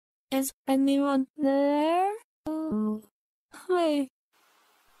Is anyone there? Oh, hi.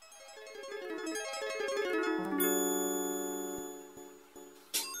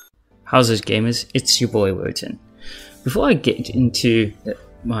 How's it, gamers? It's your boy Wotan. Before I get into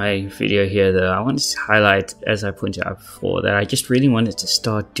my video here though, I wanted to highlight, as I pointed out before, that I just really wanted to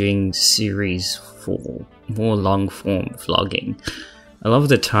start doing series for more long form vlogging. A lot of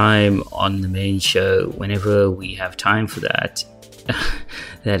the time on the main show, whenever we have time for that,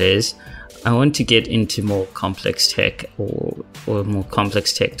 that is, I want to get into more complex tech or a more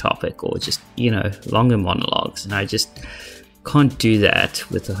complex tech topic, or just, longer monologues, and I just can't do that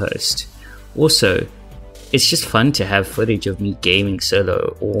with the host. Also, it's just fun to have footage of me gaming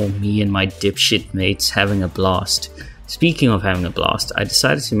solo, or me and my dipshit mates having a blast. Speaking of having a blast, I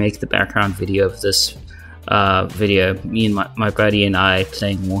decided to make the background video of this video, me and my buddy and I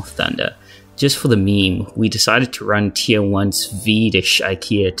playing War Thunder. Just for the meme, we decided to run tier 1 Swedish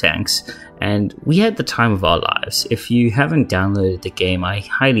IKEA tanks, and we had the time of our lives. If you haven't downloaded the game, I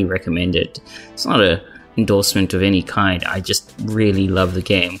highly recommend it. It's not an endorsement of any kind, I just really love the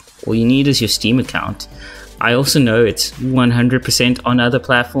game. All you need is your Steam account. I also know it's 100% on other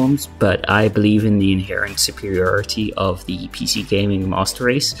platforms, but I believe in the inherent superiority of the PC gaming master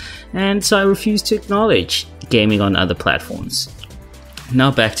race, and so I refuse to acknowledge gaming on other platforms.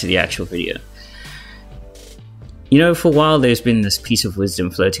 Now back to the actual video. For a while there's been this piece of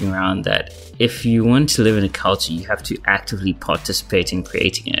wisdom floating around that if you want to live in a culture, you have to actively participate in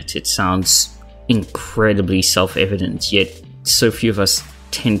creating it. It sounds incredibly self-evident, yet so few of us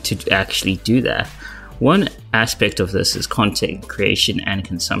tend to actually do that. One aspect of this is content creation and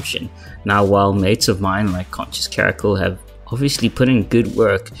consumption. Now, while mates of mine like Conscious Caracal have obviously put in good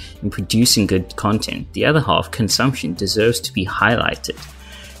work in producing good content, the other half, consumption, deserves to be highlighted.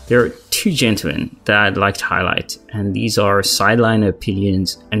 There are two gentlemen that I'd like to highlight, and these are Sideliner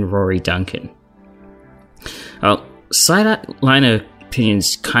Opinions and Rory Duncan. Well, Sideliner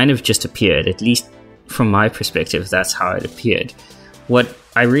Opinions kind of just appeared, at least from my perspective, that's how it appeared. What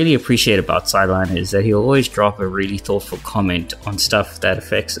I really appreciate about Sideliner is that he'll always drop a really thoughtful comment on stuff that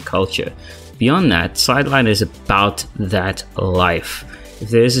affects the culture. Beyond that, Sideliner is about that life. If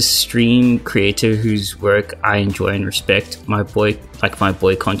there's a stream creator whose work I enjoy and respect, my boy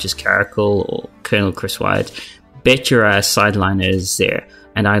Conscious Caracal or Colonel Chris Wyatt, bet your ass Sideliner is there,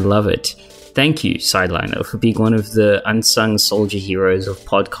 and I love it. Thank you, Sideliner, for being one of the unsung soldier heroes of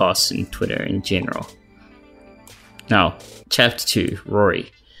podcasts and Twitter in general. Now, Chapter 2,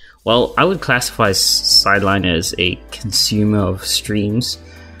 Rory. Well, I would classify Sideliner as a consumer of streams.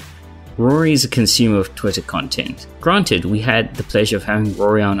 Rory is a consumer of Twitter content. Granted, we had the pleasure of having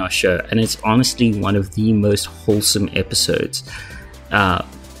Rory on our show, and it's honestly one of the most wholesome episodes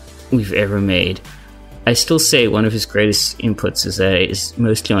we've ever made. I still say one of his greatest inputs is that it is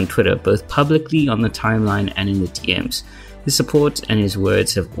mostly on Twitter, both publicly on the timeline and in the DMs. His support and his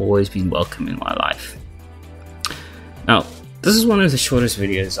words have always been welcome in my life. Now, this is one of the shortest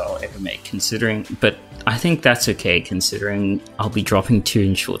videos I'll ever make, but I think that's okay considering I'll be dropping 2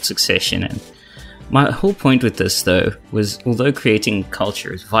 in short succession. And my whole point with this though was, although creating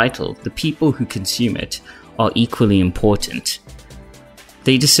culture is vital, the people who consume it are equally important.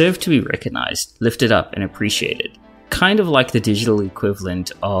 They deserve to be recognized, lifted up, and appreciated. Kind of like the digital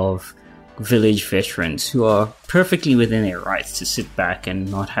equivalent of village veterans who are perfectly within their rights to sit back and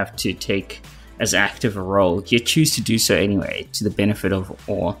not have to take as active a role, yet choose to do so anyway, to the benefit of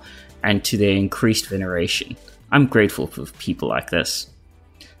all and to their increased veneration. I'm grateful for people like this.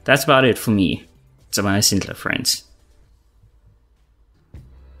 That's about it for me. It's my Sintler friends.